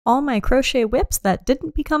all my crochet whips that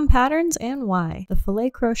didn't become patterns and why, the filet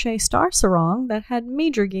crochet star sarong that had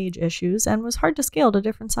major gauge issues and was hard to scale to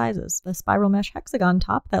different sizes, the spiral mesh hexagon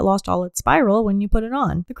top that lost all its spiral when you put it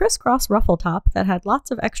on, the crisscross ruffle top that had lots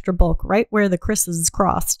of extra bulk right where the crisses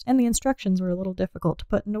crossed, and the instructions were a little difficult to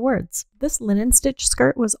put into words. This linen stitch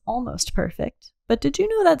skirt was almost perfect. But did you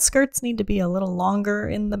know that skirts need to be a little longer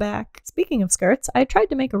in the back? Speaking of skirts, I tried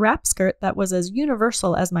to make a wrap skirt that was as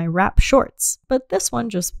universal as my wrap shorts, but this one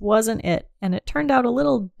just wasn't it, and it turned out a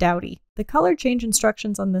little dowdy. The color change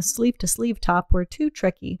instructions on the sleeve-to-sleeve top were too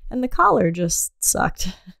tricky, and the collar just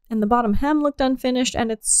sucked. And the bottom hem looked unfinished,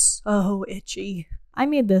 and it's so itchy. I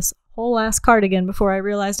made this whole ass cardigan before I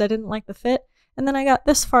realized I didn't like the fit, and then I got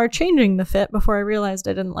this far changing the fit before I realized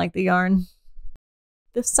I didn't like the yarn.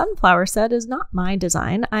 This sunflower set is not my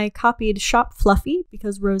design. I copied Shop Fluffy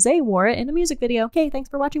because Rosé wore it in a music video. Okay, thanks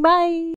for watching. Bye!